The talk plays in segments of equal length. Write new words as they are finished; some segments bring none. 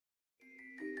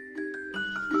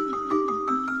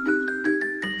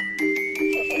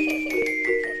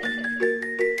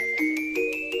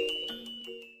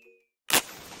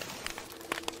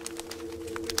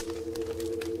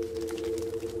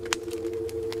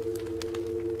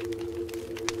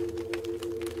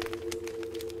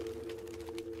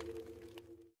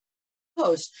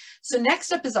So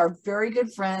next up is our very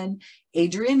good friend,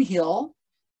 Adrienne Hill.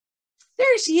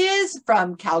 There she is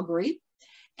from Calgary.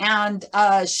 And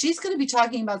she's going to be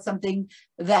talking about something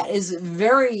that is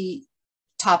very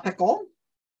topical.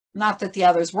 Not that the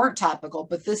others weren't topical,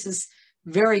 but this is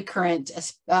very current.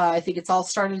 I think it's all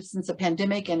started since the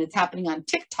pandemic and it's happening on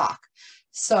TikTok.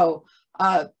 So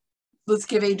let's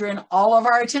give Adrienne all of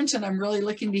our attention. I'm really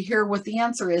looking to hear what the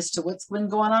answer is to what's been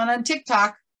going on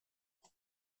TikTok.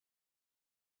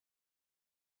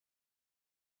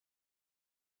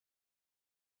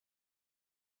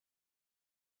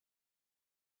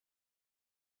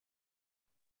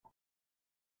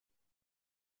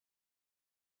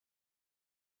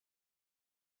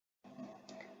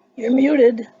 You're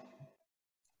muted.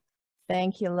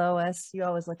 Thank you, Lois. You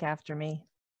always look after me.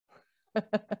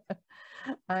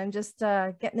 I'm just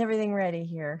getting everything ready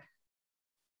here.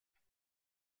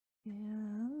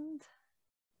 And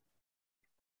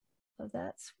oh,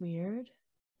 that's weird.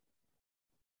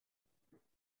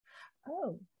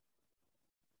 Oh.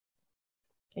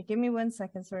 Okay, give me 1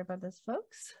 second. Sorry about this,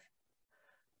 folks.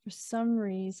 For some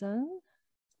reason.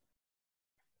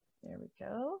 There we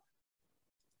go.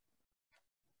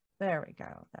 There we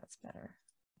go. That's better.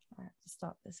 I have to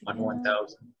stop this again.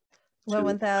 1,000.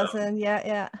 1,000.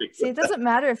 Yeah. See, it doesn't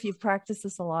matter if you've practiced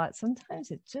this a lot. Sometimes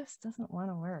it just doesn't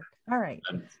want to work. All right.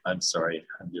 I'm sorry.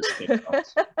 I'm just taking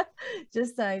notes.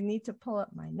 Just I need to pull up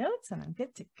my notes and I'm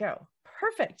good to go.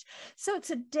 Perfect. So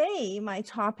today my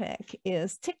topic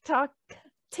is TikTok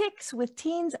tics with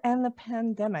teens and the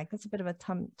pandemic. That's a bit of a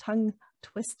tongue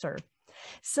twister.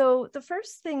 So the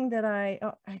first thing that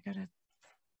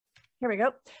here we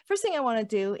go. First thing I want to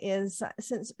do is,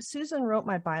 since Susan wrote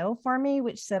my bio for me,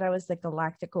 which said I was the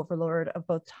galactic overlord of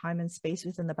both time and space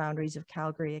within the boundaries of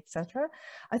Calgary, etc.,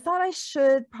 I thought I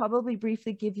should probably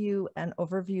briefly give you an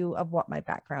overview of what my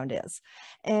background is.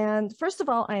 And first of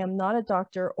all, I am not a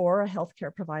doctor or a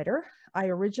healthcare provider. I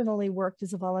originally worked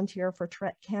as a volunteer for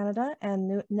Tourette Canada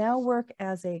and now work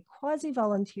as a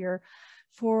quasi-volunteer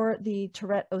for the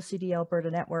Tourette OCD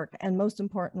Alberta network. And most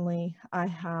importantly, I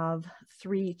have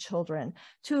 3 children,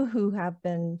 2 who have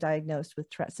been diagnosed with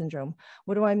Tourette syndrome.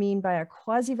 What do I mean by a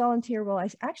quasi-volunteer? Well, I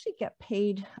actually get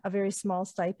paid a very small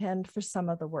stipend for some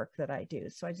of the work that I do.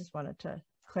 So I just wanted to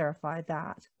clarify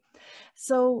that.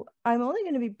 So I'm only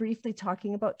going to be briefly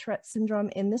talking about Tourette syndrome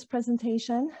in this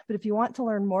presentation, but if you want to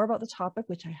learn more about the topic,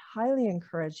 which I highly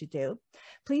encourage you do,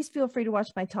 please feel free to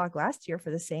watch my talk last year for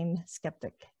the same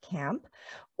SkeptiCamp,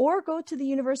 or go to the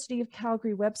University of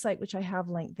Calgary website, which I have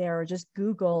linked there, or just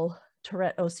Google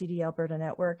Tourette OCD Alberta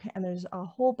Network, and there's a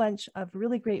whole bunch of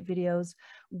really great videos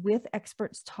with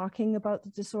experts talking about the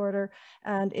disorder.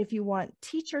 And if you want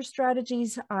teacher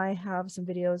strategies, I have some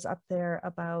videos up there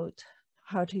about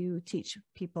how to teach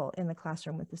people in the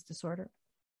classroom with this disorder.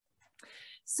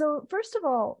 So first of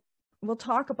all, we'll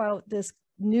talk about this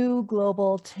new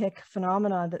global tic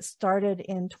phenomenon that started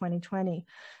in 2020.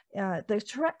 The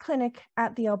Tourette clinic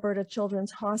at the Alberta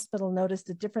Children's Hospital noticed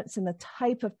a difference in the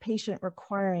type of patient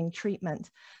requiring treatment.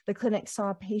 The clinic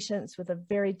saw patients with a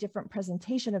very different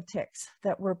presentation of tics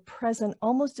that were present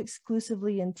almost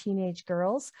exclusively in teenage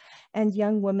girls and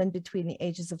young women between the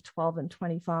ages of 12 and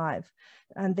 25.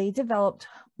 And they developed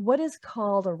what is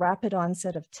called a rapid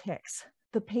onset of tics.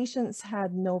 The patients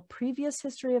had no previous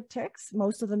history of tics.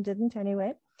 Most of them didn't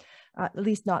anyway. At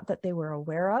least not that they were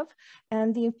aware of.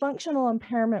 And the functional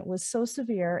impairment was so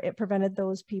severe, it prevented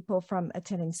those people from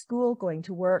attending school, going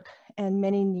to work, and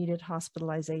many needed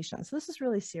hospitalization. So this is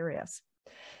really serious.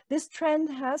 This trend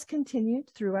has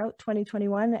continued throughout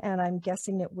 2021, and I'm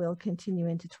guessing it will continue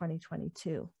into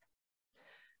 2022.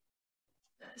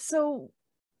 So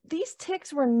these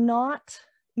tics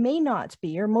may not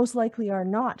be, or most likely are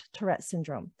not, Tourette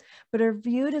syndrome, but are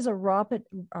viewed as a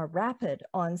rapid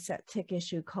onset tic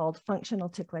issue called functional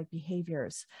tic-like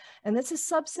behaviors. And that's a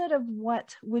subset of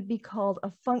what would be called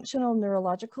a functional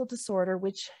neurological disorder,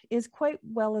 which is quite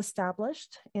well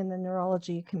established in the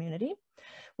neurology community,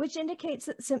 which indicates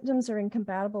that symptoms are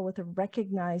incompatible with a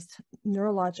recognized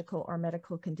neurological or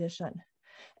medical condition.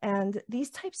 And these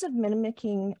types of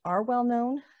mimicking are well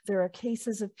known. There are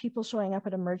cases of people showing up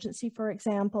at emergency, for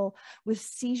example, with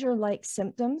seizure-like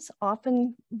symptoms,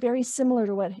 often very similar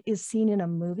to what is seen in a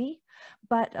movie.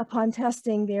 But upon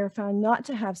testing, they are found not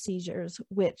to have seizures,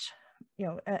 which,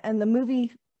 and the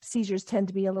movie seizures tend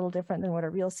to be a little different than what a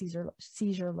real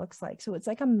seizure looks like. So it's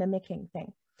like a mimicking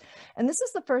thing. And this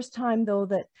is the first time, though,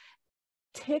 that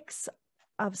tics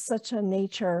of such a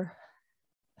nature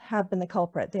have been the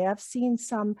culprit. They have seen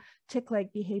some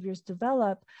tic-like behaviors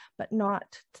develop, but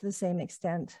not to the same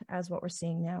extent as what we're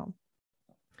seeing now.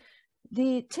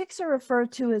 The tics are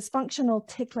referred to as functional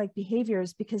tic-like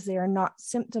behaviors because they are not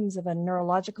symptoms of a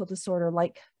neurological disorder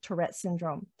like Tourette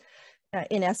syndrome.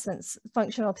 In essence,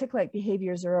 functional tic-like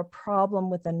behaviors are a problem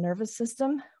with the nervous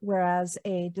system, whereas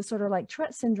a disorder like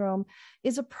Tourette syndrome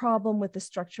is a problem with the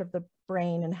structure of the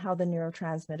brain and how the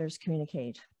neurotransmitters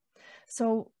communicate.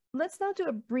 So let's now do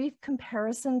a brief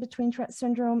comparison between Tourette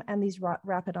syndrome and these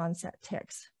rapid onset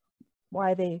tics,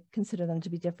 why they consider them to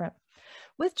be different.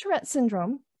 With Tourette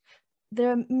syndrome,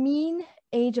 the mean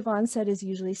age of onset is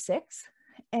usually 6,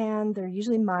 and they're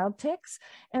usually mild tics,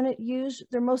 and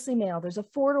they're mostly male. There's a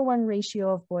 4-to-1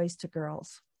 ratio of boys to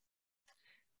girls.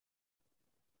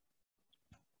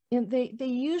 And they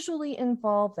usually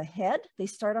involve the head. They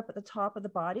start up at the top of the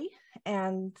body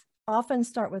and often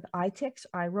start with eye tics,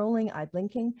 eye rolling, eye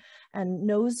blinking, and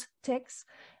nose tics.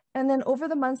 And then over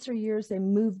the months or years, they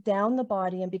move down the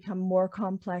body and become more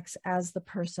complex as the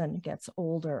person gets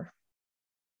older.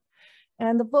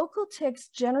 And the vocal tics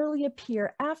generally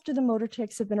appear after the motor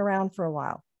tics have been around for a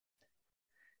while.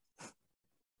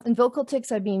 In vocal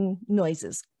tics, I mean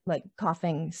noises like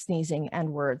coughing, sneezing,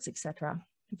 and words, etc.,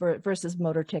 versus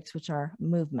motor tics, which are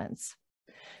movements.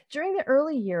 During the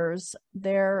early years,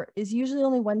 there is usually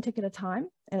only one tic at a time,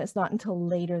 and it's not until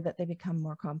later that they become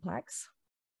more complex.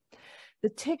 The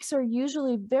tics are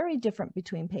usually very different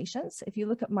between patients. If you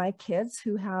look at my kids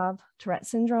who have Tourette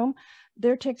syndrome,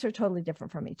 their tics are totally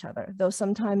different from each other. Though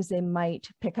sometimes they might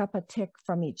pick up a tic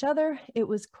from each other, it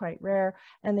was quite rare,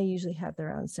 and they usually have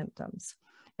their own symptoms.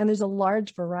 And there's a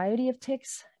large variety of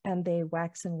tics, and they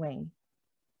wax and wane.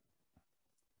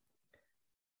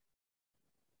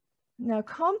 Now,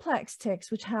 complex tics,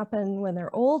 which happen when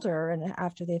they're older and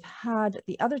after they've had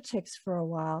the other tics for a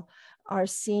while, are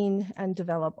seen and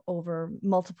develop over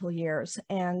multiple years.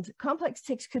 And complex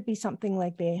tics could be something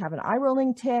like they have an eye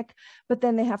rolling tic, but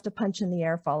then they have to punch in the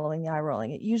air following the eye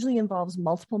rolling. It usually involves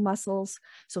multiple muscles.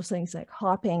 So things like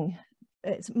hopping,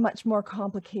 it's much more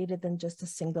complicated than just a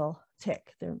single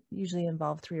tic. They usually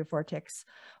involve 3 or 4 tics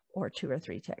or 2 or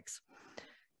 3 tics.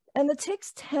 And the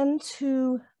tics tend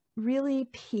to really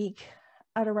peak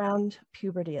at around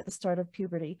puberty, at the start of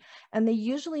puberty. And they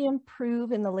usually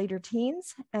improve in the later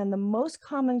teens. And the most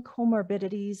common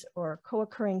comorbidities or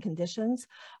co-occurring conditions,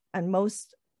 and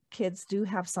most kids do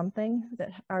have something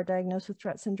that are diagnosed with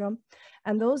Tourette syndrome.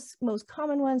 And those most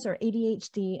common ones are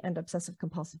ADHD and obsessive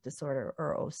compulsive disorder,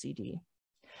 or OCD.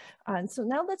 And so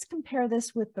now let's compare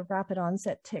this with the rapid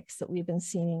onset tics that we've been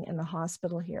seeing in the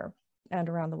hospital here and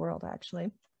around the world,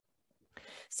 actually.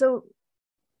 So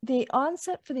the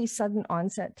onset for these sudden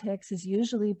onset tics is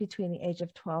usually between the age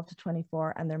of 12 to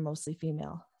 24, and they're mostly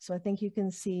female. So I think you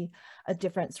can see a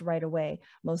difference right away,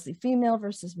 mostly female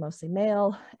versus mostly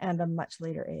male, and a much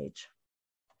later age.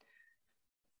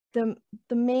 The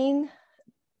main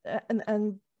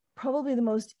and probably the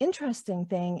most interesting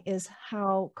thing is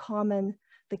how common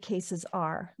the cases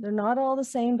are. They're not all the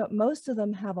same, but most of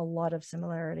them have a lot of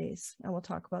similarities, and we'll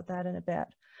talk about that in a bit.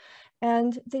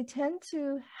 And they tend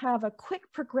to have a quick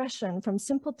progression from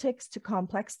simple tics to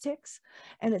complex tics.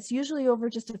 And it's usually over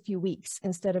just a few weeks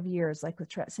instead of years, like with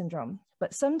Tourette syndrome.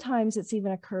 But sometimes it's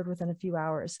even occurred within a few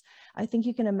hours. I think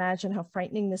you can imagine how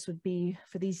frightening this would be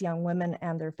for these young women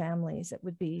and their families. It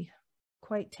would be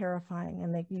quite terrifying,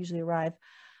 and they usually arrive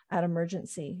at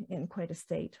emergency in quite a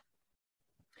state.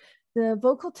 The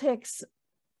vocal tics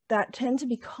that tend to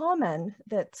be common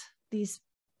that these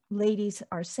ladies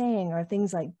are saying are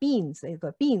things like beans. They've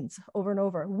got beans over and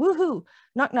over, woohoo,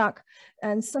 knock, knock.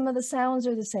 And some of the sounds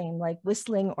are the same, like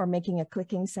whistling or making a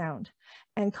clicking sound.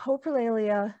 And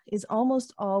coprolalia is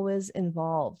almost always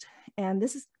involved. And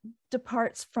this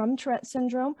departs from Tourette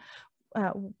syndrome.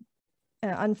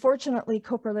 Unfortunately,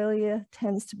 coprolalia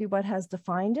tends to be what has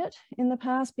defined it in the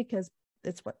past because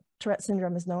it's what Tourette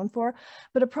syndrome is known for,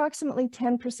 but approximately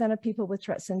 10% of people with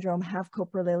Tourette syndrome have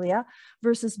coprolalia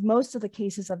versus most of the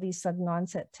cases of these sudden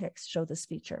onset tics show this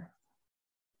feature.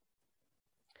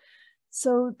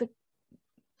 So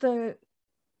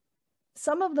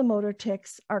some of the motor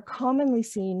tics are commonly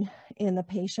seen in the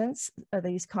patients,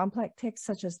 these complex tics,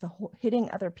 such as the hitting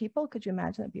other people. Could you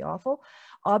imagine? It'd be awful.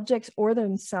 Objects or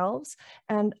themselves,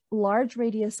 and large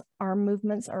radius arm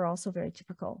movements are also very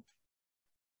typical.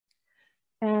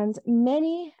 And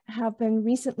many have been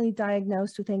recently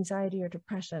diagnosed with anxiety or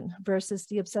depression versus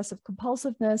the obsessive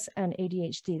compulsiveness and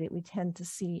ADHD that we tend to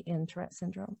see in Tourette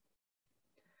syndrome.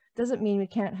 Doesn't mean we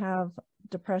can't have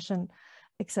depression,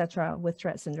 etc., with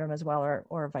Tourette syndrome as well,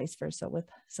 or vice versa with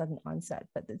sudden onset,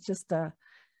 but it's just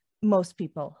most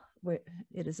people,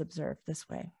 it is observed this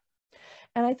way.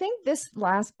 And I think this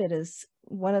last bit is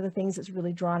one of the things that's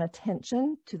really drawn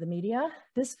attention to the media.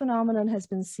 This phenomenon has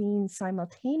been seen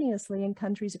simultaneously in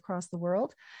countries across the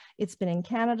world. It's been in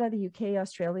Canada, the UK,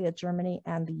 Australia, Germany,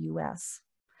 and the US.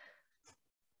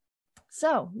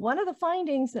 So one of the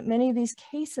findings that many of these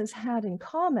cases had in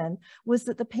common was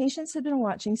that the patients had been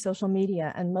watching social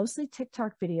media and mostly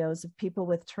TikTok videos of people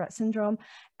with Tourette syndrome,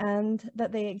 and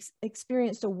that they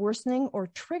experienced a worsening or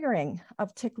triggering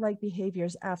of tic-like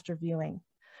behaviors after viewing.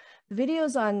 The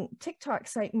videos on TikTok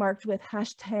site marked with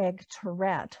hashtag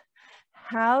Tourette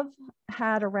have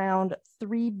had around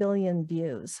 3 billion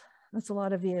views. That's a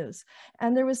lot of views.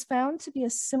 And there was found to be a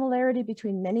similarity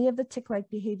between many of the tic-like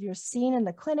behaviors seen in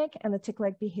the clinic and the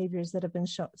tic-like behaviors that have been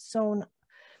shown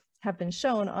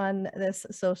on this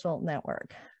social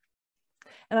network.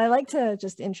 And I like to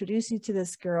just introduce you to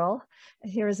this girl.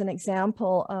 Here is an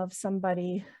example of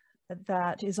somebody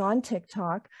that is on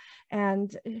TikTok,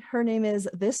 and her name is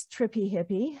This Trippy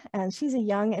Hippie, and she's a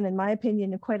young and, in my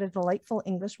opinion, quite a delightful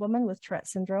English woman with Tourette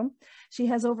syndrome. She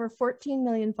has over 14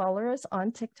 million followers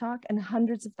on TikTok and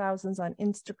hundreds of thousands on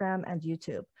Instagram and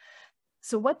YouTube.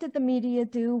 So what did the media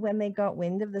do when they got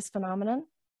wind of this phenomenon?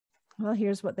 Well,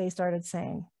 here's what they started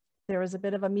saying. There was a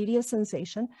bit of a media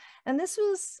sensation, and this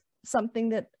was something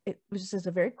that it was just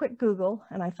a very quick Google,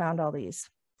 and I found all these.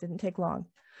 Didn't take long.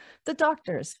 The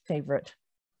doctor's favorite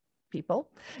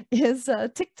people is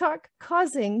TikTok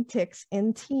causing tics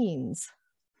in teens,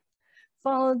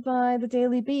 followed by the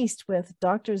Daily Beast with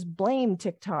doctors blame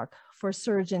TikTok for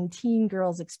surge in teen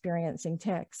girls experiencing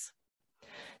tics.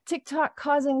 TikTok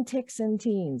causing tics in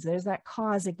teens. There's that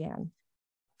cause again.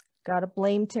 Got to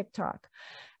blame TikTok.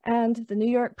 And the New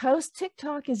York Post,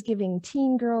 TikTok is giving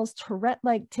teen girls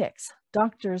Tourette-like tics.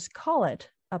 Doctors call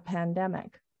it a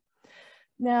pandemic.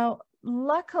 Now,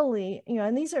 luckily,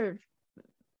 and these are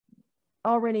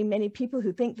already many people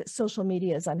who think that social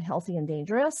media is unhealthy and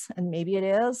dangerous, and maybe it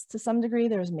is to some degree.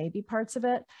 There's maybe parts of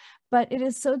it, but it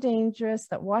is so dangerous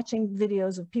that watching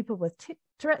videos of people with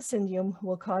Tourette syndrome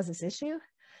will cause this issue.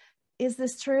 Is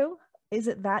this true? Is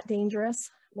it that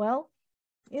dangerous? Well,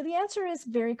 the answer is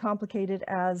very complicated,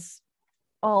 as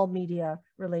all media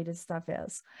related stuff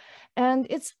is. And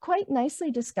it's quite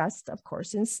nicely discussed, of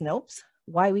course, in Snopes,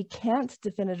 why we can't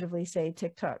definitively say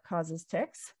TikTok causes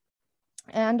tics.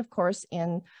 And of course,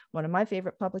 in one of my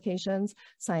favorite publications,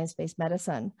 Science-Based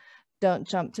Medicine. Don't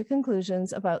jump to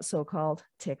conclusions about so-called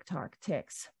TikTok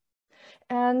tics.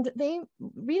 And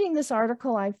reading this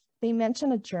article, they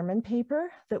mention a German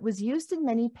paper that was used in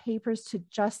many papers to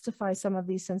justify some of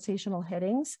these sensational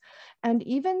headings, and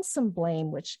even some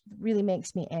blame, which really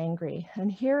makes me angry.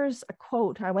 And here's a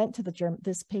quote. I went to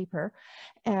this paper,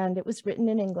 and it was written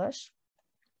in English.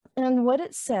 And what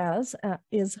it says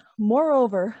is,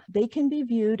 moreover, they can be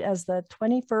viewed as the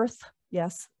 21st,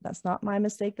 yes, that's not my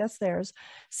mistake, that's theirs,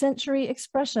 century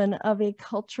expression of a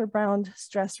culture-bound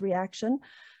stress reaction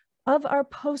of our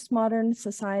postmodern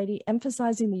society,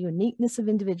 emphasizing the uniqueness of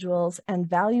individuals and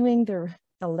valuing their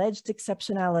alleged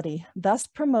exceptionality, thus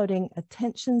promoting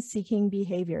attention-seeking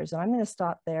behaviors. And I'm going to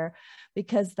stop there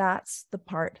because that's the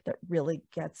part that really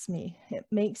gets me. It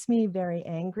makes me very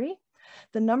angry.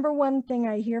 The number one thing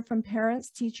I hear from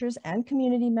parents, teachers, and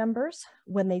community members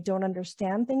when they don't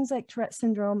understand things like Tourette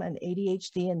syndrome and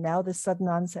ADHD and now this sudden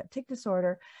onset tic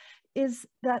disorder is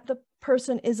that the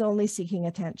person is only seeking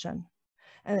attention.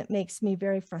 And it makes me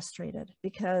very frustrated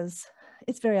because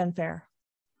it's very unfair.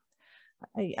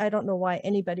 I don't know why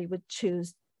anybody would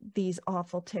choose these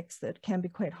awful tics that can be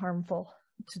quite harmful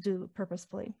to do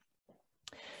purposefully.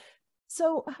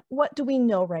 So what do we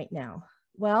know right now?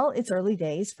 Well, it's early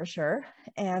days for sure,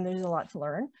 and there's a lot to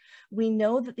learn. We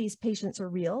know that these patients are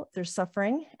real, they're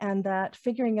suffering, and that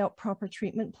figuring out proper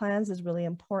treatment plans is really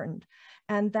important.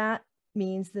 And that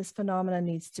means this phenomenon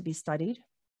needs to be studied,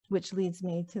 which leads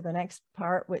me to the next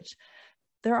part, which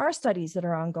there are studies that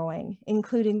are ongoing,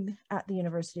 including at the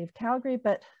University of Calgary,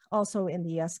 but also in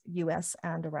the US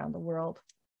and around the world.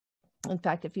 In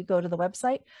fact, if you go to the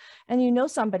website and you know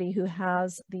somebody who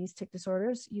has these tic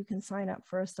disorders, you can sign up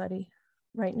for a study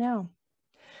right now.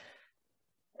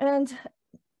 And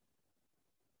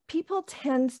people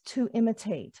tend to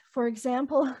imitate. For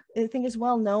example, I think it's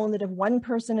well known that if one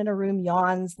person in a room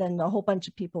yawns, then a whole bunch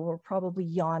of people will probably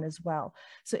yawn as well.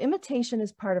 So imitation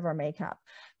is part of our makeup.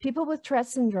 People with Tourette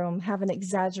syndrome have an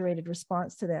exaggerated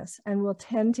response to this and will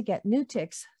tend to get new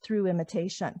tics through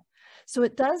imitation. So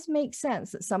it does make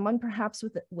sense that someone perhaps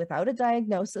without a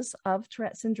diagnosis of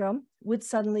Tourette syndrome would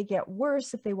suddenly get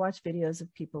worse if they watch videos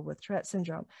of people with Tourette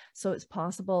syndrome. So it's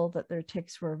possible that their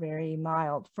tics were very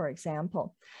mild, for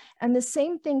example. And the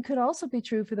same thing could also be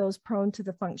true for those prone to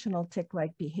the functional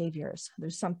tic-like behaviors.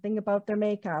 There's something about their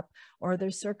makeup or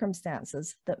their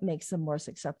circumstances that makes them more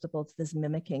susceptible to this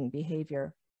mimicking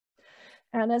behavior.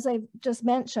 And as I just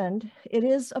mentioned, it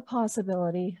is a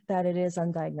possibility that it is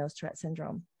undiagnosed Tourette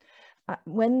syndrome.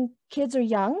 When kids are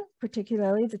young,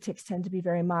 particularly, the tics tend to be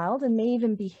very mild and may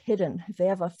even be hidden. If they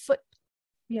have a foot,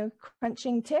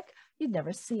 crunching tic, you'd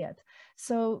never see it.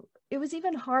 So it was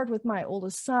even hard with my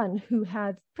oldest son, who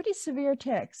had pretty severe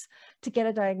tics, to get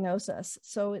a diagnosis.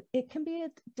 So it can be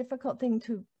a difficult thing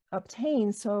to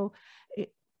obtain. So it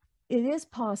is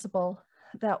possible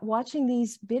that watching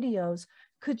these videos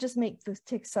could just make the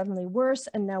tics suddenly worse,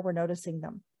 and now we're noticing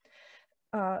them.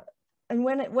 And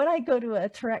when I go to a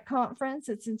Tourette conference,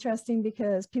 it's interesting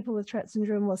because people with Tourette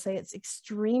syndrome will say it's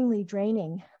extremely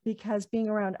draining because being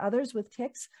around others with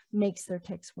tics makes their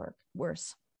tics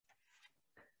worse.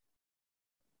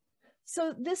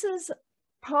 So this is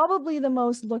probably the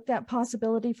most looked at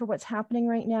possibility for what's happening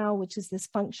right now, which is this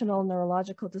functional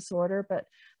neurological disorder, but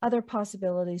other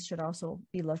possibilities should also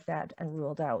be looked at and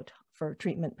ruled out for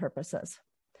treatment purposes.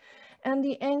 And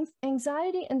the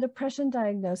anxiety and depression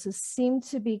diagnosis seem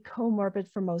to be comorbid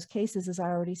for most cases, as I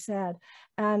already said.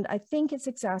 And I think it's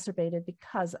exacerbated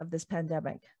because of this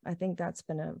pandemic. I think that's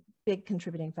been a big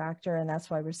contributing factor, and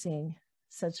that's why we're seeing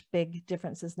such big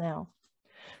differences now.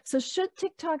 So should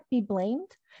TikTok be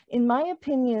blamed? In my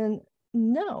opinion,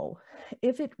 no.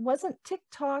 If it wasn't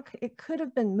TikTok, it could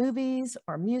have been movies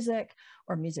or music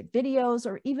videos,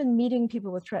 or even meeting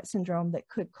people with Tourette syndrome that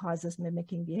could cause this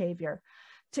mimicking behavior.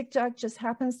 TikTok just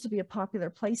happens to be a popular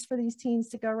place for these teens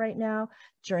to go right now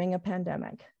during a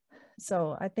pandemic.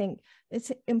 So I think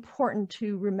it's important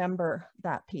to remember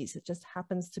that piece. It just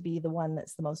happens to be the one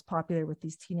that's the most popular with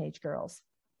these teenage girls.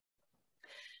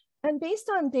 And based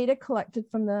on data collected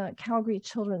from the Calgary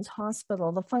Children's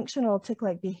Hospital, the functional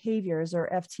tic-like behaviors, or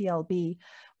FTLB,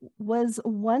 was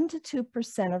 1 to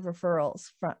 2% of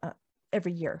referrals from,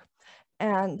 every year.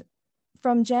 And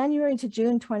from January to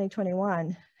June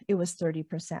 2021, it was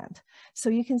 30%. So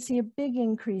you can see a big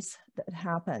increase that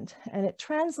happened, and it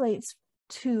translates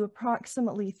to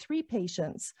approximately 3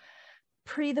 patients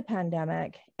pre the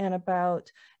pandemic and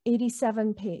about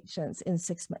 87 patients in a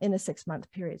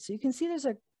 6-month period. So you can see there's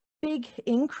a big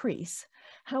increase.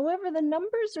 However, the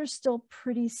numbers are still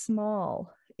pretty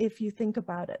small if you think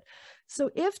about it. So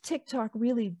if TikTok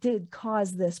really did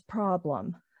cause this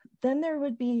problem, then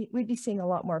we'd be seeing a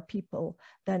lot more people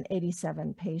than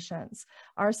 87 patients.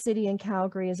 Our city in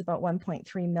Calgary is about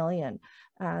 1.3 million,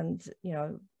 and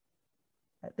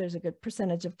there's a good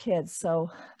percentage of kids,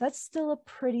 so that's still a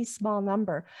pretty small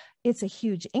number. It's a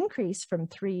huge increase from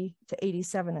 3 to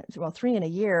 87, well, 3 in a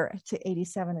year to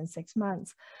 87 in 6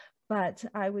 months. But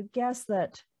I would guess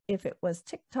that if it was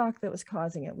TikTok that was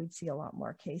causing it, we'd see a lot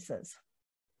more cases.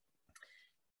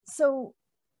 So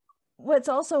what's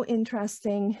also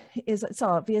interesting is it's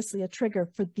obviously a trigger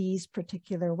for these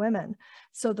particular women.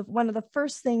 So one of the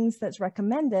first things that's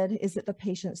recommended is that the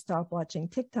patient stop watching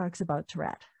TikToks about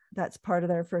Tourette. That's part of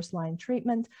their first line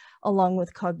treatment, along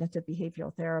with cognitive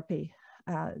behavioral therapy.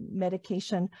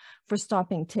 Medication for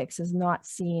stopping tics is not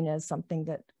seen as something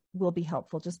that will be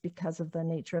helpful just because of the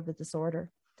nature of the disorder.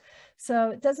 So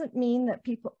it doesn't mean that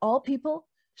all people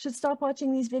should stop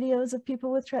watching these videos of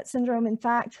people with Tourette syndrome. In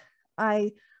fact,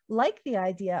 I like the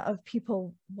idea of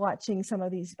people watching some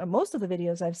of these. Most of the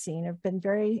videos I've seen have been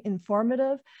very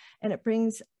informative, and it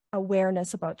brings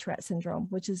awareness about Tourette syndrome,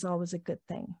 which is always a good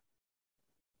thing.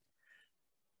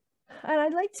 And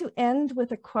I'd like to end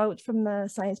with a quote from the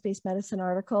Science-Based Medicine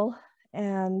article,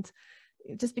 and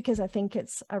just because I think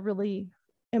it's a really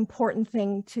important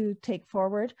thing to take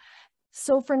forward.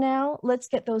 So for now, let's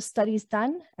get those studies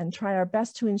done and try our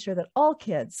best to ensure that all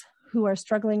kids who are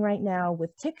struggling right now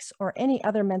with tics or any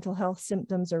other mental health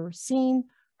symptoms are seen,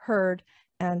 heard,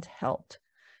 and helped,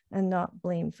 and not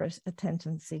blamed for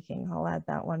attention seeking. I'll add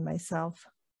that one myself.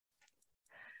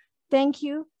 Thank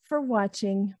you for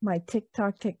watching my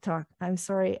TikTok. I'm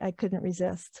sorry I couldn't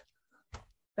resist.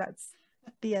 That's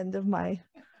the end of my...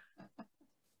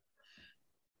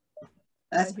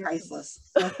 That's priceless.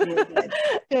 That's really good.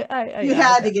 You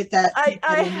had to get that.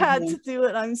 I had to do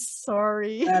it. I'm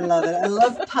sorry. I love it. I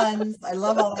love puns. I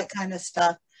love all that kind of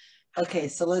stuff. Okay,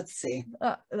 so let's see.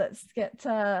 Let's get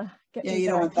yeah, you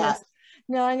don't want that.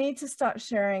 No, I need to stop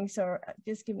sharing. So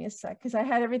just give me a sec because I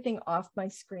had everything off my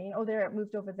screen. Oh, there, it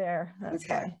moved over there. That's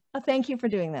Okay. why. Oh, thank you for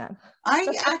doing that.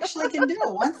 I actually can do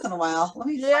it once in a while. Let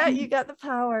me Yeah, find, you got the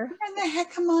power. where in the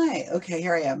heck am I? Okay,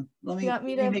 here I am. You want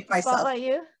me let to make myself. spotlight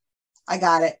you? I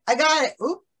got it. I got it.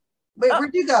 Oop. Wait, Oh.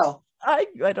 where'd you go? I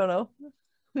don't know.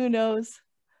 Who knows?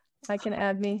 I can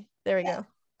add me. There we go.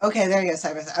 Okay, there you go.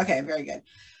 Side by side. Okay, very good.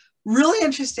 Really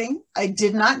interesting. I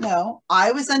did not know.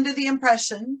 I was under the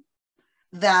impression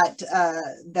that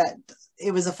that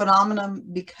it was a phenomenon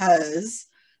because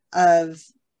of,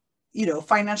 you know,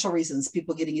 financial reasons,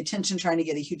 people getting attention, trying to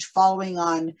get a huge following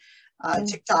on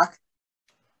TikTok,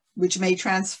 which may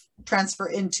transfer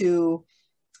into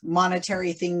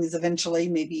monetary things eventually,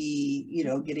 maybe, you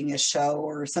know, getting a show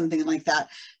or something like that.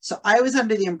 So I was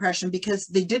under the impression because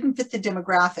they didn't fit the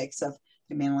demographics of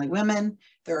mainly women,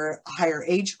 they're higher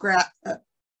age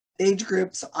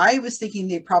group. So I was thinking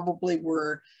they probably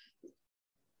were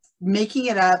making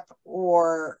it up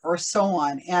or so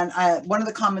on. And one of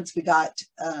the comments we got,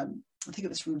 I think it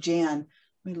was from Jan.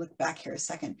 Let me look back here a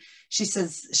second. She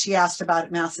says she asked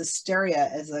about mass hysteria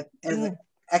as an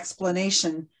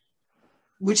explanation,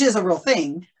 which is a real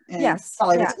thing. And yes,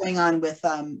 probably what's going on with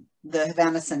the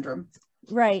Havana syndrome.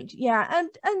 Right. Yeah.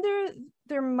 And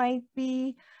there might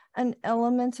be an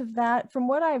element of that. From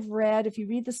what I've read, if you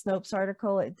read the Snopes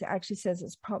article, it actually says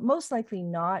it's most likely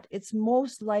not. It's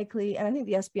most likely, and I think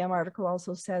the SBM article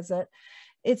also says it,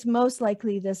 it's most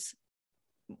likely this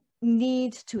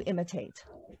need to imitate.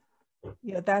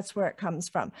 You know, that's where it comes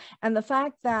from. And the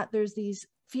fact that there's these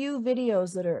few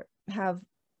videos that have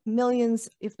millions,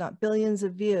 if not billions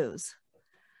of views,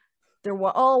 they're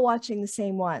all watching the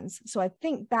same ones. So I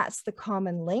think that's the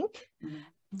common link.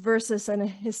 Versus a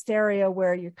hysteria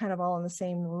where you're kind of all in the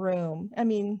same room. I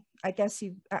mean, I guess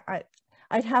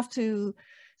I'd have to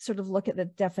sort of look at the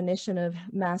definition of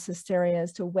mass hysteria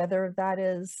as to whether that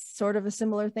is sort of a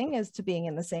similar thing as to being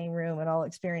in the same room and all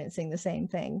experiencing the same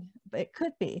thing. It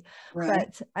could be.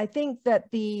 Right. But I think that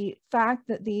the fact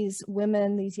that these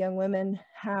women, these young women,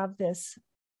 have this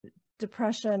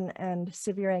depression and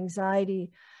severe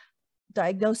anxiety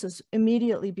diagnosis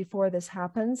immediately before this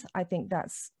happens, I think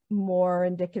that's more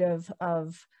indicative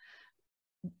of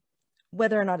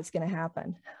whether or not it's going to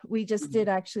happen. We just did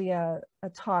actually a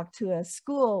talk to a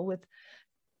school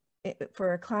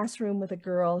for a classroom with a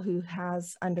girl who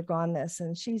has undergone this,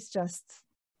 and she's just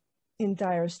in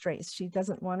dire straits. She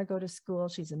doesn't want to go to school.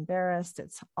 She's embarrassed.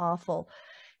 It's awful.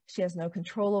 She has no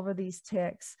control over these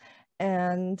tics.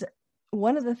 And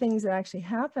one of the things that actually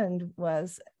happened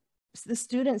was the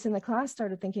students in the class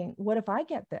started thinking, what if I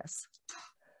get this?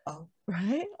 Oh,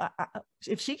 right.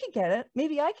 If she could get it,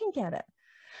 maybe I can get it.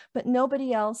 But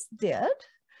nobody else did.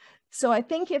 So I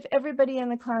think if everybody in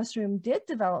the classroom did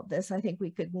develop this, I think we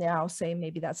could now say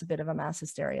maybe that's a bit of a mass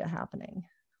hysteria happening.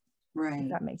 Right. If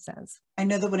that makes sense. I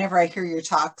know that whenever I hear your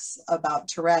talks about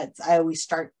Tourette's, I always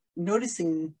start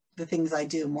noticing the things I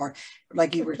do more.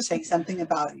 Like you were saying something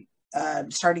about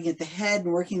starting at the head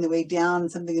and working the way down,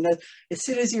 something, you know, as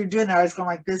soon as you're doing that, I was going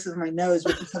like this with my nose,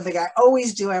 which is something I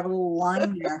always do. I have a little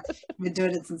line there. I've been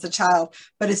doing it since a child.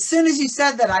 But as soon as you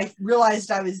said that, I realized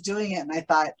I was doing it, and I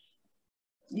thought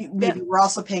maybe we're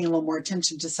also paying a little more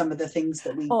attention to some of the things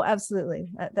that we absolutely,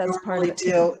 that's part of it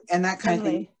do, and that kind of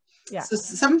thing. Yeah. So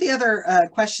some of the other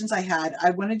questions I had, I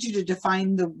wanted you to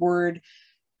define the word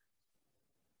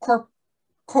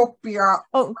coprolalia.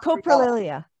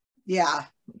 Yeah.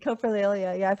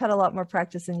 Coprolalia. Yeah, I've had a lot more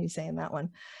practice than you saying that one.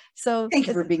 So thank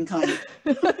you for being kind.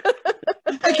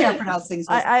 I can't pronounce things.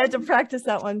 I had to practice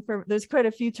that one. There's quite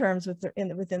a few terms within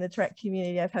the Tourette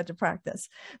community I've had to practice.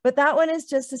 But that one is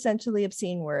just essentially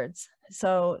obscene words.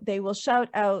 So they will shout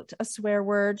out a swear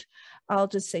word. I'll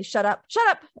just say, shut up,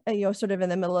 sort of in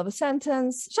the middle of a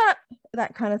sentence, shut up,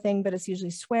 that kind of thing, but it's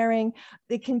usually swearing.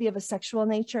 It can be of a sexual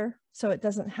nature. So it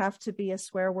doesn't have to be a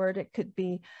swear word. It could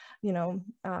be, you know,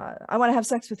 I want to have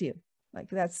sex with you. Like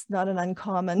that's not an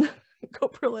uncommon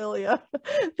coprolalia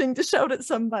thing to shout at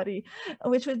somebody,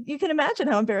 which you can imagine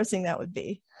how embarrassing that would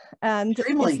be. And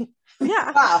extremely.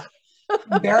 Yeah. Wow.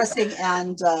 Embarrassing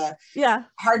and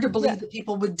hard to believe that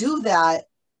people would do that.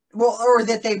 Well, or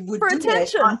that they would for do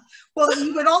attention. Well,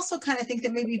 you would also kind of think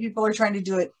that maybe people are trying to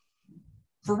do it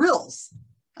for reals.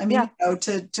 I mean, you know,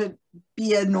 to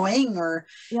be annoying or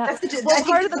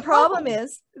part of the problem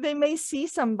is they may see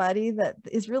somebody that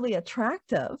is really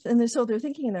attractive, and so they're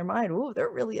thinking in their mind, oh, they're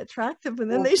really attractive,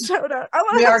 and then they shout out,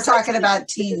 we are talking about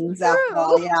teens after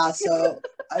all. Yeah, so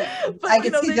I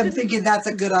could see them thinking that's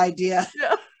a good idea.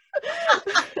 Yeah.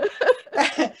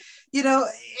 You know,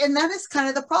 and that is kind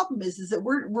of the problem is that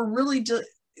we're really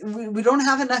we don't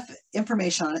have enough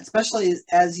information on it, especially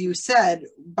as you said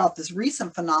about this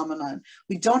recent phenomenon.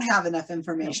 We don't have enough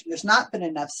information. There's not been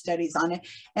enough studies on it.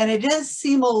 And it does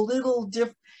seem a little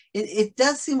different. It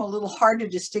does seem a little hard to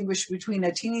distinguish between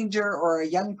a teenager or a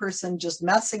young person just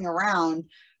messing around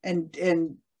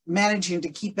and managing to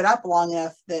keep it up long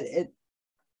enough that it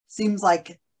seems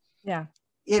like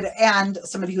it, and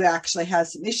somebody who actually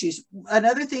has some issues.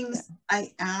 Another thing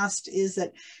I asked is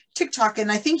that TikTok,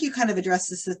 and I think you kind of addressed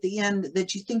this at the end,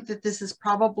 that you think that this is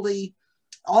probably,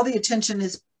 all the attention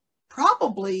has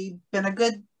probably been a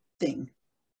good thing.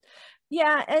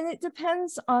 Yeah, and it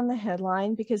depends on the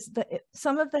headline, because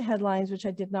some of the headlines, which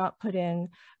I did not put in,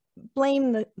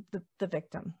 blame the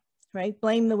victim, right?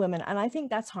 Blame the women. And I think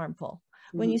that's harmful.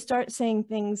 When you start saying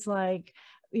things like,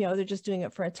 you know, they're just doing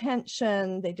it for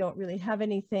attention, they don't really have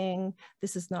anything,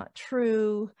 this is not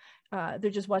true, they're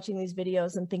just watching these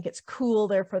videos and think it's cool,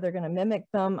 therefore they're going to mimic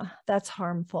them, that's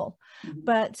harmful.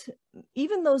 But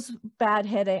even those bad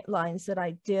headlines that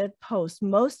I did post,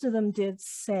 most of them did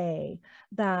say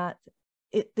that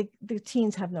the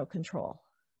teens have no control.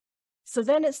 So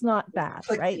then it's not bad,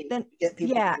 right? Then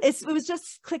yeah, it was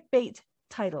just clickbait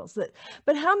titles.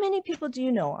 But how many people do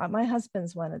you know? My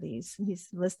husband's one of these. He's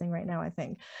listening right now, I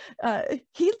think.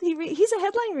 He's a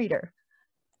headline reader.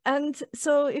 And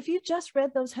so if you just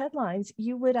read those headlines,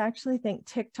 you would actually think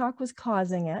TikTok was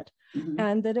causing it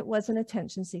and that it was an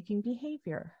attention-seeking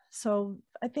behavior. So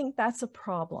I think that's a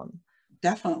problem.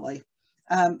 Definitely.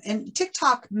 And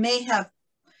TikTok may have,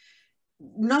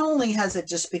 not only has it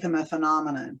just become a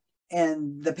phenomenon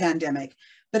in the pandemic,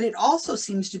 but it also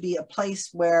seems to be a place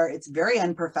where it's very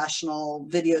unprofessional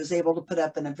videos able to put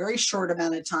up in a very short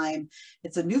amount of time.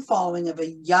 It's a new following of a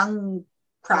young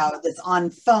crowd that's on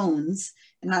phones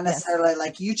and not necessarily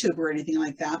like YouTube or anything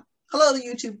like that. Hello, the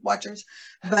YouTube watchers.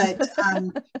 But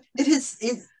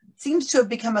it seems to have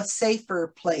become a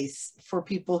safer place for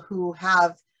people who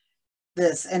have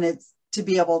this, and it's to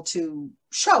be able to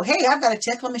show, hey, I've got a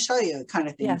tick, let me show you, kind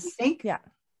of thing. Yes. Do you think? Yeah.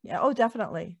 Yeah. Oh,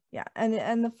 definitely. Yeah.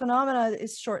 And the phenomena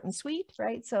is short and sweet,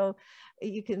 right? So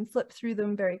you can flip through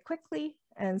them very quickly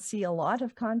and see a lot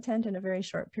of content in a very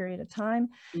short period of time.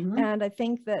 And I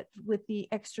think that with the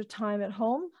extra time at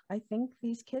home, I think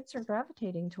these kids are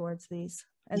gravitating towards these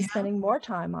and spending more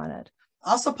time on it.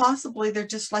 Also, possibly they're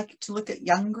just like to look at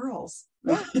young girls.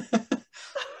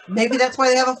 Maybe that's why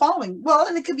they have a following. Well,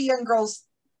 and it could be young girls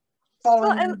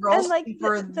following girls like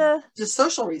for just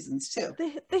social reasons too.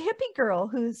 The hippie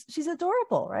girl she's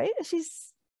adorable, right?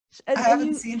 I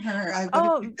haven't seen her.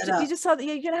 You just saw that.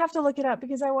 You're gonna have to look it up,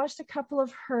 because I watched a couple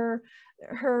of her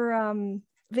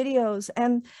videos,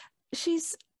 and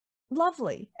she's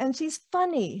lovely and she's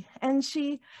funny, and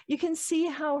you can see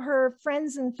how her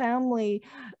friends and family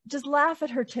just laugh at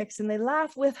her tics, and they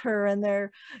laugh with her, and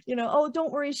they're, you know, oh,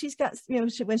 don't worry, she's got, you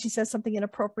know, when she says something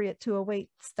inappropriate to a wait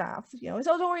staff, you know, oh,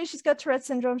 don't worry, she's got Tourette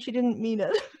syndrome, she didn't mean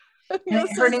it.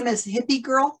 Her name is Hippie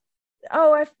Girl.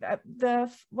 Oh,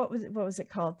 what was it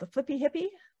called? The Flippy Hippie?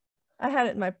 I had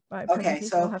it in my okay,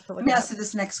 so I'll have to look let me ask you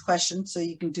this next question so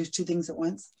you can do two things at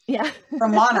once. Yeah.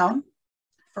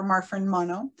 From our friend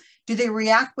Mono, do they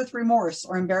react with remorse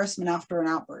or embarrassment after an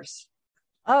outburst?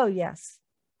 Oh, yes,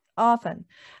 often.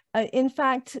 In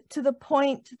fact, to the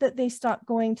point that they stop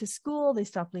going to school, they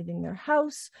stop leaving their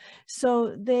house.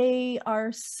 So they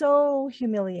are so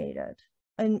humiliated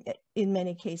in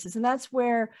many cases. And that's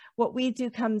where what we do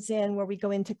comes in, where we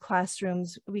go into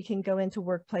classrooms, we can go into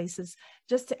workplaces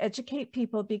just to educate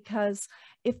people, because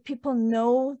if people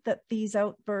know that these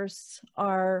outbursts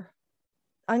are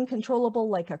uncontrollable,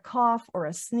 like a cough or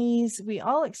a sneeze, we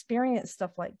all experience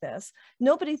stuff like this.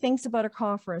 Nobody thinks about a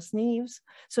cough or a sneeze.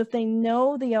 So if they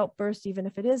know the outburst, even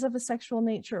if it is of a sexual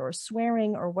nature or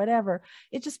swearing or whatever,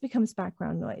 it just becomes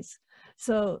background noise.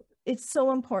 So it's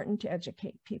so important to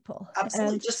educate people.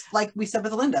 Absolutely. And just like we said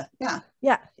with Linda. Yeah.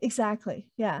 Yeah, exactly.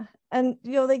 Yeah. And,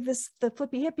 you know, like the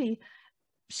Flippy Hippie,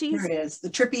 there it is. The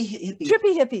Trippy Hippie.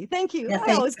 Trippy Hippie. Thank you. Yeah,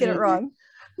 I always get it wrong.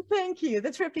 Thank you. The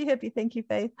Trippy Hippie. Thank you,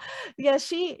 Faith. Yeah,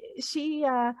 she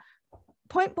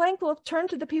point blank will turn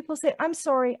to the people and say, I'm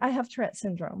sorry, I have Tourette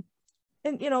syndrome.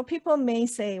 And, you know, people may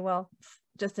say, well,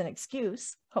 just an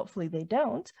excuse. Hopefully they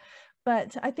don't.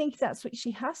 But I think that's what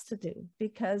she has to do,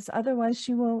 because otherwise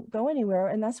she won't go anywhere.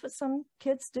 And that's what some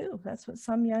kids do. That's what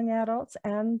some young adults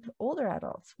and older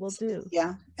adults will do.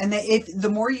 Yeah. And the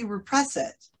more you repress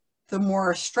it, the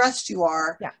more stressed you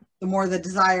are, the more the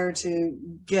desire to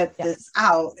get this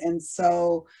out. And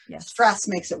so stress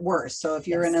makes it worse. So if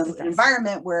you're in an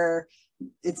environment where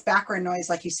it's background noise,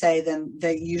 like you say, then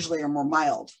they usually are more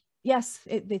mild. Yes,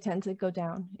 they tend to go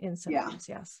down in symptoms.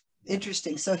 Yes.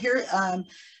 Interesting. So here,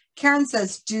 Karen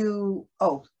says, Karen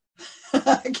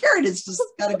is just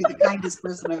got to be the kindest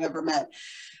person I've ever met.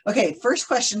 Okay, first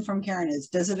question from Karen is,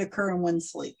 does it occur in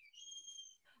one's sleep?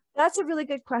 That's a really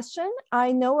good question.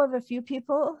 I know of a few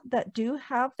people that do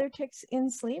have their tics in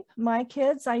sleep. My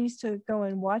kids, I used to go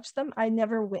and watch them. I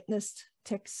never witnessed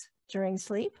tics during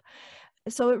sleep.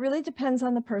 So it really depends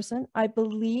on the person. I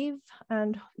believe,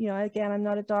 and again, I'm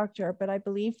not a doctor, but I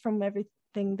believe from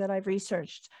everything that I've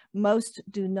researched, most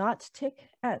do not tic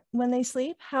when they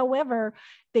sleep. However,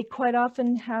 they quite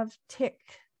often have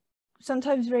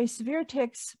sometimes very severe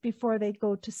tics before they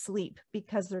go to sleep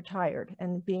because they're tired,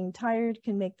 and being tired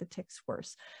can make the tics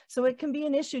worse. So it can be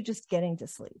an issue just getting to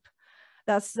sleep.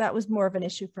 That was more of an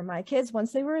issue for my kids.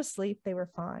 Once they were asleep, they were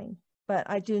fine. But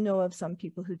I do know of some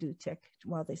people who do tic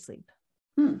while they sleep.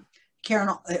 Karen,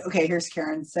 okay, here's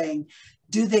Karen saying,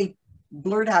 do they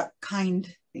blurt out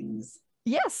kind things?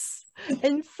 Yes.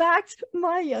 In fact,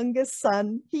 my youngest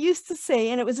son, he used to say,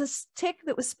 and it was a tic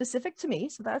that was specific to me,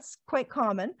 so that's quite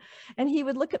common, and he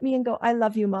would look at me and go, "I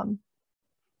love you, Mom."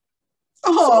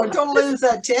 Oh, don't lose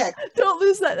that tic. Don't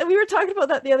lose that. And we were talking about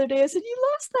that the other day. I said,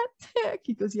 "You lost that tic."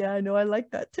 He goes, "Yeah, I know. I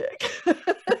like that tic."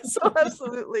 So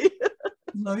absolutely.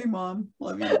 Love you, Mom.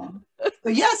 Love you, Mom.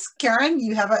 But yes, Karen,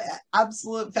 you have an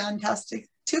absolute fantastic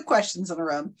 2 questions in a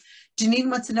row. Janine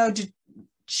wants to know,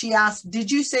 she asked, did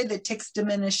you say that tics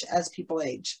diminish as people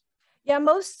age? Yeah,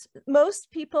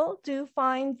 most people do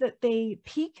find that they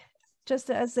peak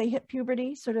just as they hit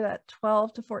puberty, sort of at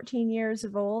 12 to 14 years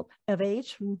of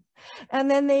age. And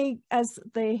then as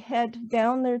they head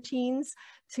down their teens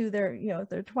to their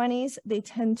 20s, they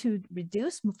tend to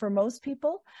reduce for most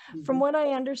people. Mm-hmm. From what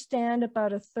I understand,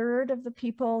 about 1/3 of the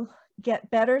people get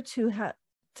better to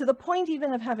the point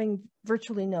even of having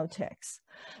virtually no tics.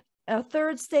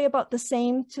 1/3 stay about the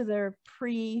same to their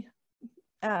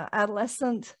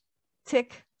adolescent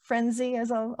tic frenzy,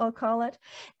 as I'll call it,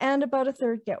 and about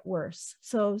 1/3 get worse.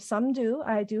 So some do.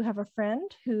 I do have a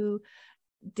friend who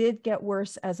did get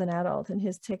worse as an adult, and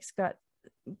his tics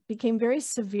became very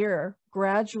severe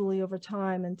gradually over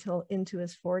time until into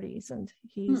his 40s, and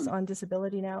he's on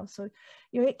disability now. So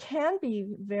it can be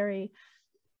very,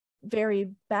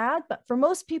 very bad, but for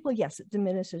most people, yes, it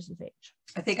diminishes with age.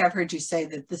 I think I've heard you say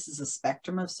that this is a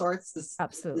spectrum of sorts. This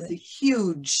absolutely is a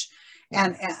huge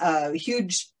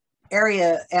huge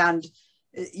area, and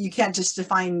you can't just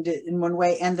define it in one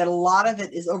way, and that a lot of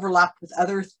it is overlapped with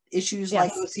other issues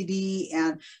like OCD,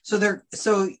 and so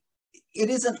it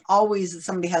isn't always that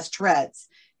somebody has Tourette's.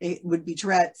 It would be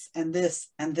Tourette's and this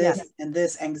and this and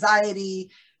this,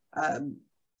 anxiety,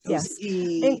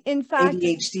 OCD, in fact,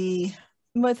 ADHD.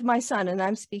 With my son, and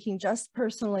I'm speaking just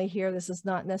personally here, this is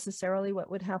not necessarily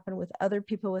what would happen with other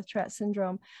people with Tourette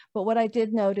syndrome, but what I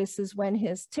did notice is when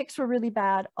his tics were really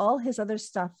bad, all his other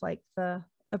stuff like the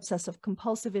obsessive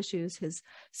compulsive issues, his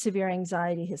severe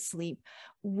anxiety, his sleep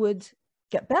would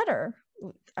get better,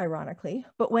 ironically.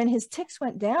 But when his tics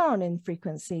went down in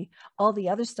frequency, all the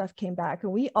other stuff came back.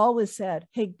 And we always said,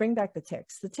 hey, bring back the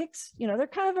tics. The tics, they're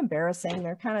kind of embarrassing.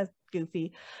 They're kind of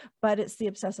goofy, but it's the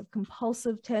obsessive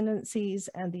compulsive tendencies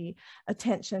and the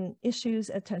attention issues,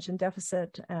 attention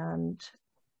deficit, and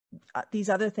these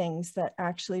other things that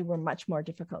actually were much more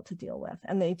difficult to deal with.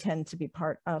 And they tend to be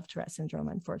part of Tourette syndrome,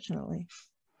 unfortunately.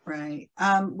 Right.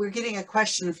 We're getting a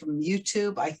question from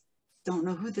YouTube. I don't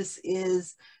know who this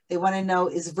is. They want to know,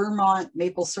 is Vermont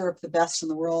maple syrup the best in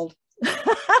the world?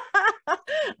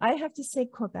 I have to say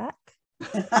Quebec.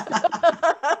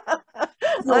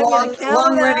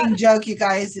 Long running joke, you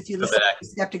guys. If you listen to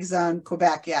Skeptic Zone,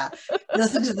 Quebec,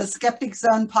 listen to the Skeptic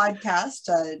Zone podcast.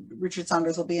 Richard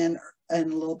Saunders will be in a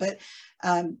little bit.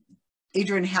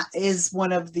 Adrienne is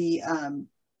one of the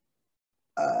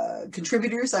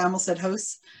contributors. I almost said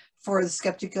hosts for the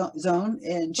Skeptic Zone,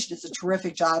 and she does a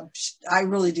terrific job. I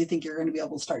really do think you're going to be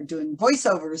able to start doing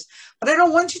voiceovers, but I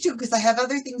don't want you to, because I have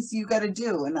other things you got to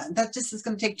do, and that just is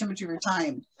going to take too much of your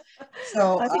time.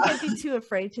 So I think I'd be too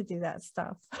afraid to do that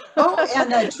stuff. Oh,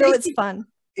 and so it's fun.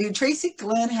 Tracy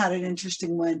Glenn had an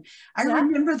interesting one. I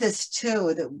remember this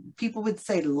too, that people would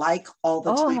say like all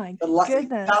the time. Oh my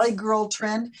goodness. Valley Girl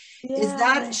trend. Yeah. Is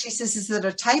that, she says, is it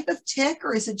a type of tic,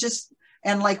 or is it just,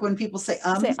 and like when people say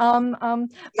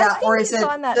yeah, or is it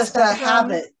just a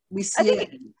habit? We see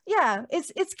it. Yeah,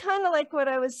 it's kind of like what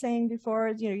I was saying before.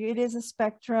 It is a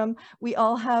spectrum. We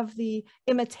all have the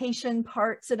imitation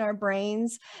parts in our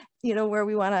brains, where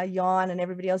we want to yawn and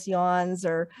everybody else yawns,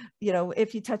 or,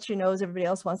 if you touch your nose, everybody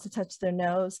else wants to touch their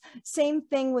nose. Same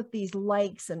thing with these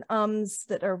likes and ums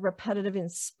that are repetitive in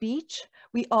speech.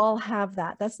 We all have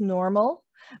that. That's normal.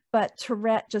 But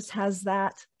Tourette just has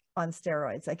that on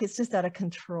steroids. Like, it's just out of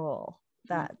control,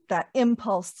 that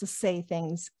impulse to say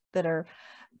things that are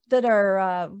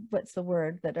what's the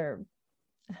word, that are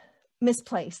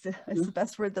misplaced is the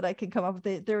best word that I can come up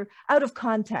with. They're out of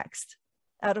context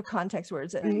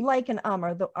words, and like and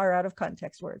are out of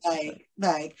context words.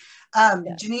 Like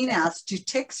Janine asked, do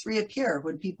tics reappear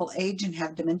when people age and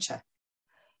have dementia?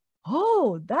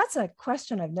 Oh, that's a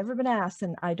question I've never been asked,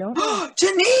 and I don't know.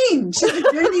 Janine, she's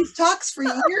been doing these talks for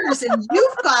years, and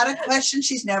you've got a question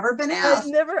she's never been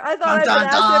asked. I thought I'd been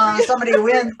asked somebody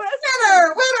wins.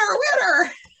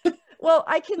 Winner. Well,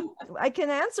 I can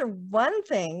answer one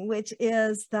thing, which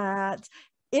is that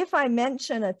if I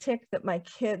mention a tic that my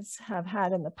kids have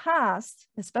had in the past,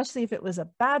 especially if it was a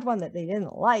bad one that they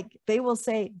didn't like, they will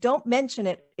say, don't mention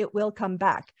it, it will come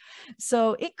back.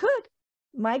 So it could.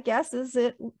 My guess is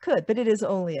it could, but it is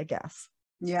only a guess.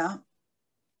 Yeah,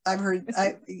 I've heard.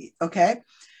 Okay.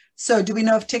 So do we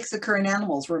know if tics occur in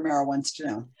animals? Romero wants to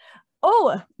know.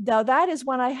 Oh, now that is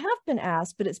one I have been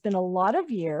asked, but it's been a lot of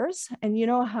years, and you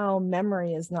know how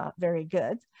memory is not very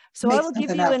good. So I will give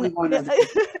you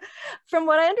from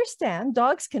what I understand,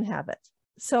 dogs can have it.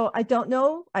 So I don't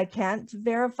know, I can't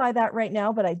verify that right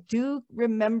now, but I do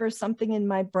remember something in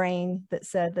my brain that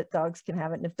said that dogs can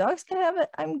have it. And if dogs can have it,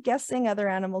 I'm guessing other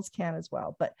animals can as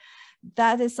well. But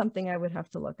that is something I would have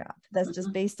to look at. That's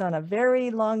just based on a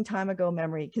very long time ago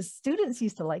memory, because students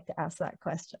used to like to ask that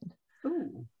question.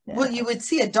 Ooh. Yeah. Well, you would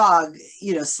see a dog,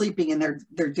 sleeping, and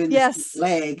they're doing this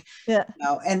leg, and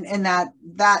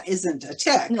that isn't a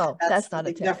tic. No, that's not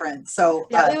a tic. Different. So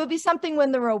it would be something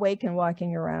when they're awake and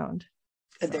walking around.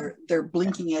 They're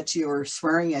blinking at you or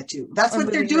swearing at you. That's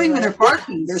what they're doing when they're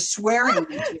barking. They're swearing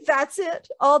at you. That's it.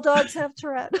 All dogs have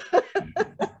Tourette.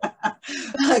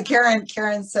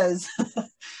 Karen says,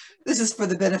 this is for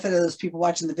the benefit of those people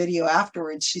watching the video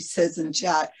afterwards. She says in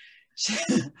chat,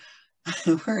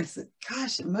 where is it?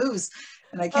 Gosh, it moves.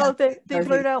 And I can't. Oh, they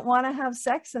blurt out, want to have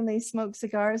sex, and they smoke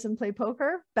cigars and play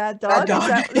poker. Bad dog.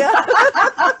 Bad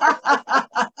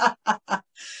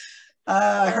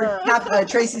dog.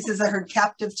 Tracy says, I heard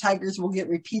captive tigers will get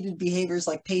repeated behaviors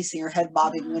like pacing or head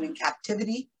bobbing when in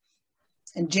captivity.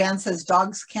 And Jan says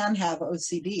dogs can have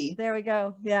OCD. There we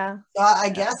go. Yeah. I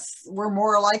guess we're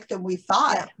more alike than we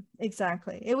thought. Yeah,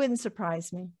 exactly. It wouldn't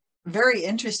surprise me. Very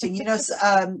interesting. As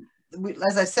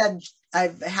I said,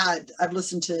 I've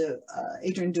listened to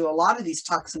Adrienne do a lot of these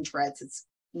talks and Tourette's. It's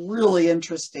really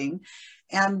interesting.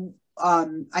 And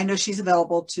I know she's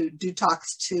available to do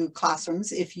talks to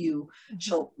classrooms if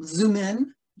she'll zoom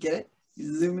in, get it?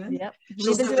 Zoom in. Yep.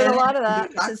 We've been doing a lot of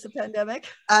that since the pandemic.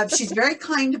 She's very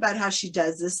kind about how she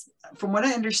does this. From what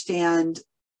I understand,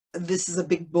 this is a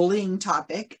big bullying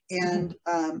topic, and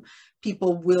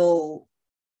people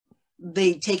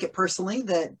they take it personally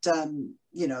that,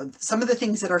 some of the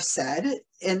things that are said,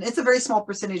 and it's a very small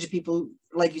percentage of people,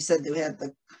 like you said, who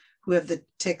have the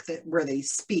tic where they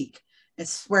speak.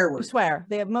 It's swear words. Swear.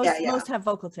 They have most have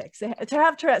vocal tics. To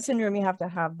have Tourette syndrome, you have to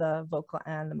have the vocal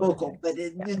and the vocal. But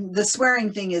the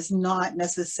swearing thing is not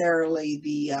necessarily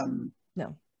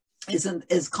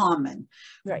isn't as common.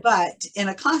 Right. But in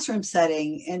a classroom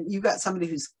setting, and you've got somebody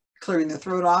who's clearing their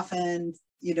throat often,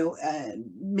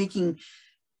 making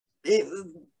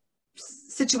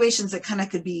situations that kind of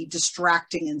could be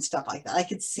distracting and stuff like that. I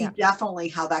could see definitely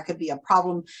how that could be a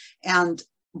problem. And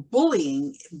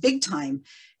bullying big time.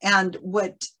 And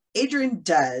what Adrienne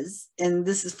does, and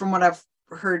this is from what I've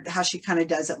heard how she kind of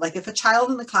does it, like if a child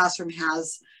in the classroom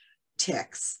has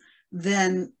tics,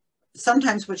 then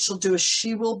sometimes what she'll do is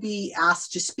she will be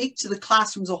asked to speak to the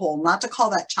classroom as a whole, not to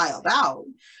call that child out,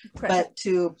 but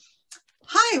to,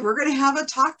 hi, we're going to have a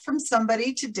talk from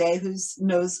somebody today who's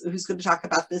going to talk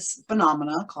about this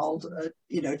phenomena called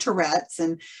Tourette's.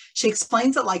 And she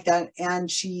explains it like that, and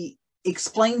she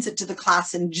explains it to the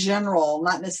class in general,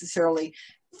 not necessarily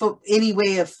any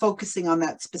way of focusing on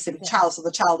that specific child, so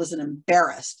the child isn't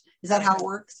embarrassed. Is that how it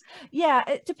works? Yeah,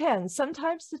 it depends.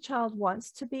 Sometimes the child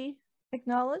wants to be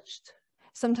acknowledged.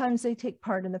 Sometimes they take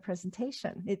part in the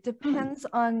presentation. It depends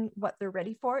on what they're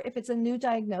ready for. If it's a new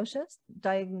diagnosis,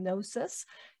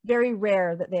 very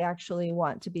rare that they actually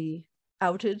want to be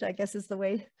outed, I guess is the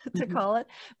way to call it.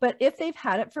 But if they've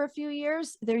had it for a few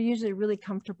years, they're usually really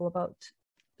comfortable about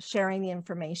sharing the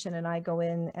information, and I go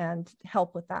in and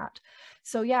help with that.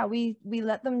 So yeah, we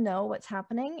let them know what's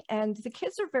happening, and the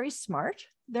kids are very smart.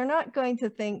 They're not going to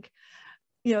think,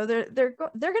 they're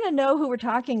going to know who we're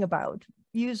talking about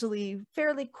usually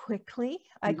fairly quickly.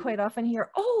 I quite often hear,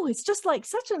 oh, it's just like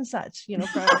such and such,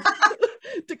 from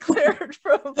declared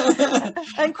from,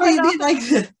 and quite often, like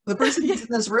the person who's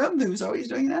in this room who's always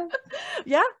doing that.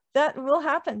 Yeah, that will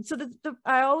happen. So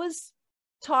I always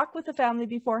talk with the family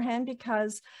beforehand,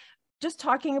 because just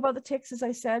talking about the tics, as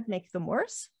I said, make them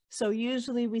worse. So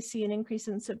usually we see an increase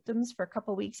in symptoms for a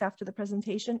couple of weeks after the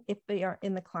presentation if they are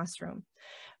in the classroom.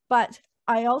 But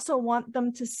I also want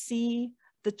them to see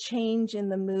the change in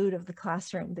the mood of the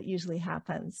classroom that usually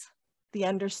happens. The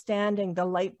understanding, the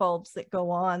light bulbs that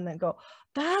go on that go,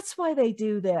 that's why they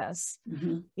do this,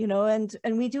 you know, and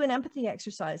we do an empathy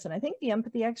exercise. And I think the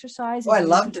empathy exercise. Oh, I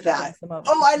loved that.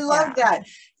 Oh, I love that.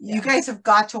 You guys have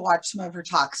got to watch some of her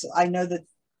talks. I know that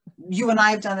you and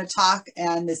I have done a talk,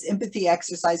 and this empathy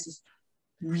exercise is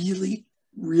really,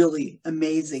 really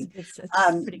amazing. It's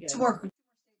pretty good. Two more.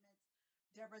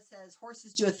 Deborah says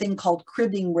horses do a thing called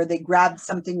cribbing where they grab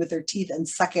something with their teeth and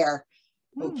suck air.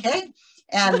 Okay.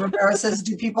 And Romero says,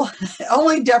 do people,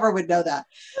 only Deborah would know that.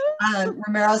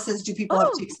 Romero says, do people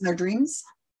have tics in their dreams?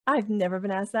 I've never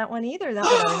been asked that one either. That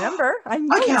one I remember. I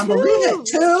can't believe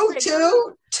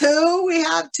it. Two. We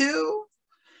have two.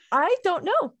 I don't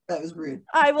know. That was rude.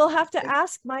 I will have to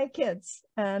ask my kids,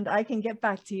 and I can get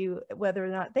back to you whether or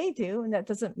not they do. And that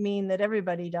doesn't mean that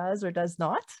everybody does or does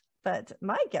not. But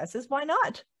my guess is why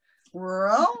not?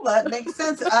 Well, that makes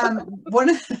sense.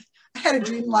 I had a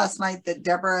dream last night that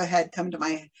Deborah had come to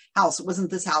my house. It wasn't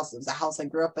this house. It was a house I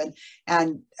grew up in.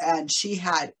 And she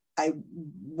had, I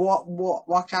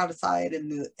walked outside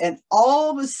and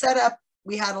all was set up.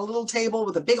 We had a little table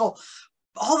with a big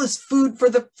all this food for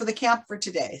the camp for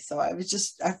today. So I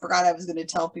forgot I was going to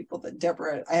tell people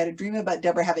that I had a dream about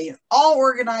Deborah having it all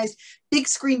organized, big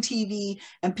screen TV,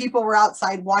 and people were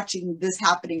outside watching this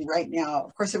happening right now.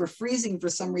 Of course, they were freezing for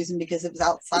some reason because it was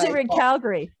outside. They were in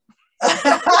Calgary.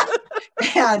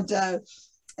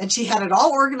 And she had it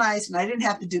all organized, and I didn't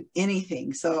have to do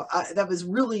anything. So that was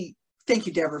really, thank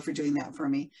you, Deborah, for doing that for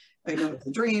me. I know it's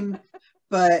a dream,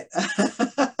 but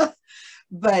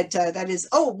that is,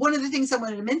 one of the things I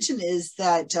wanted to mention is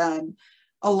that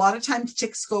a lot of times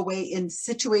tics go away in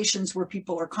situations where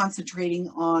people are concentrating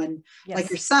on, like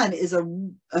your son is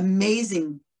an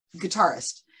amazing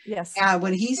guitarist. Yes. And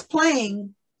when he's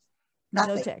playing,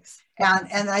 nothing. No tics.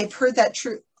 And I've heard that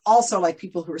true. Also, like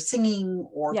people who are singing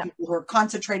or people who are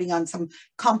concentrating on some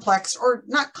complex, or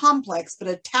not complex, but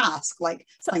a task like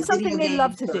something they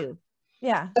love to do.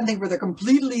 Yeah. Something where they're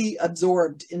completely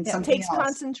absorbed in something else. It takes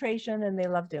concentration and they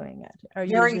love doing it.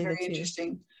 Very, very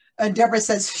interesting. Deborah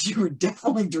says, you were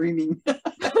definitely dreaming.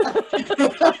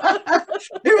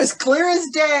 It was clear as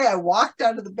day. I walked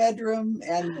out of the bedroom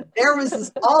and there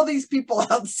was all these people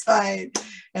outside,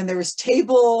 and there was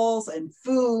tables and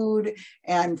food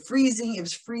and freezing. It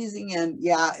was freezing. And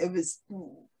yeah, it was,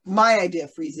 my idea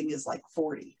of freezing is like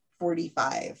 40,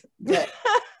 45. But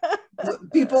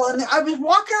people, and I was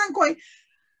walking around going,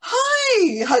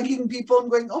 hi, hugging people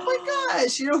and going, oh my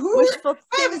gosh,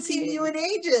 I haven't seen you in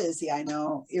ages. Yeah, I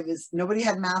know. It was, nobody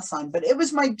had masks on, but it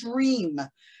was my dream,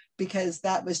 because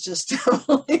that was just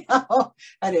totally how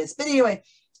it is. But anyway,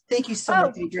 thank you so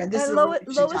much, Adrienne.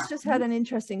 Lois just had an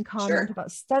interesting comment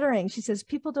about stuttering. She says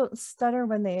people don't stutter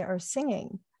when they are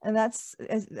singing, and that's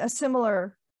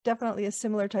definitely a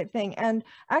similar type thing. And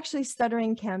actually,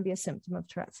 stuttering can be a symptom of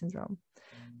Tourette syndrome.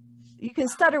 You can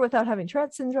stutter without having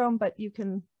Tourette syndrome, but you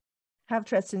can have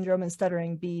Tourette syndrome and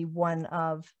stuttering be one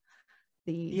of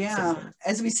the symptoms.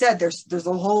 As we said, there's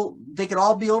a whole, they could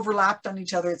all be overlapped on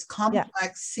each other. It's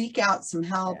complex. Seek out some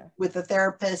help with a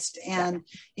therapist. And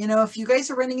if you guys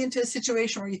are running into a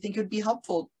situation where you think it would be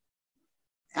helpful,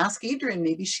 ask Adrienne.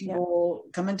 Maybe she will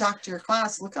come and talk to your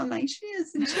class. Look how nice she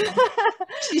is. And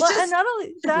and not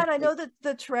only that, I know that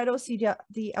the Toretto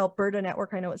the Alberta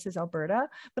network, I know it says Alberta,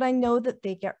 but I know that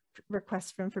they get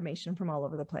requests for information from all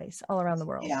over the place, all around the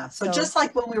world. Yeah. So just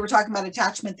like when we were talking about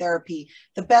attachment therapy,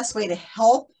 the best way to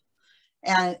help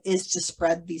is to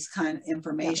spread these kind of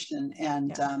information.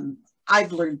 And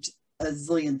I've learned a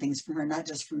zillion things from her, not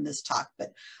just from this talk,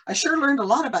 but I sure learned a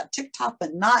lot about TikTok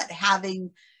and not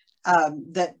having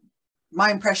that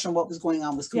my impression of what was going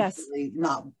on was completely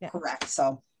not correct.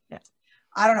 So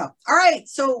I don't know. All right.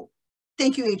 So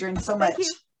thank you, Adrienne, so much.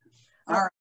 You. All right.